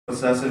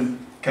possessing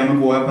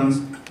chemical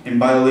weapons in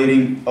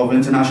violating of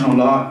international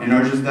law and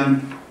urges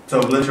them to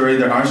obliterate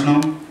their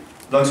arsenal.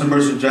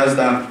 Luxembourg suggests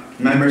that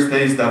member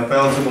states that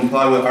fail to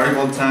comply with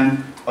Article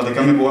 10 of the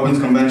Chemical Weapons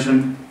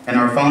Convention and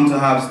are found to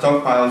have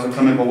stockpiles of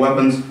chemical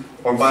weapons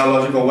or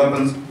biological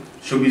weapons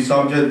should be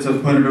subject to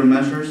punitive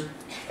measures.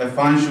 A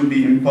fine should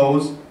be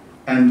imposed,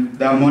 and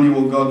that money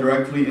will go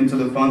directly into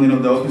the funding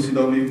of the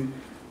OPCW.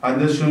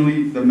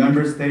 Additionally, the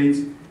member states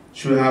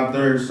should have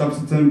their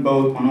substantive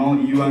vote on all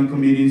UN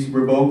committees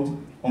revoked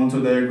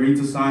until they agree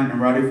to sign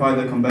and ratify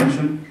the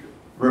convention.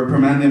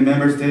 Reprimanding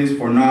member states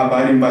for not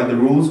abiding by the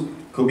rules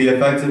could be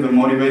effective and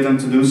motivate them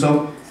to do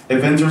so.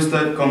 If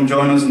interested, come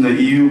join us in the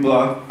EU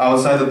block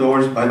outside the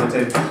doors by the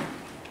table.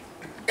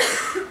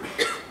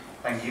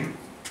 Thank you.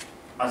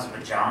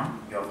 Azerbaijan,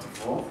 you have the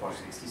floor for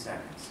 60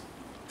 seconds.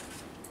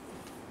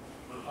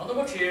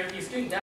 Honorable Chair, if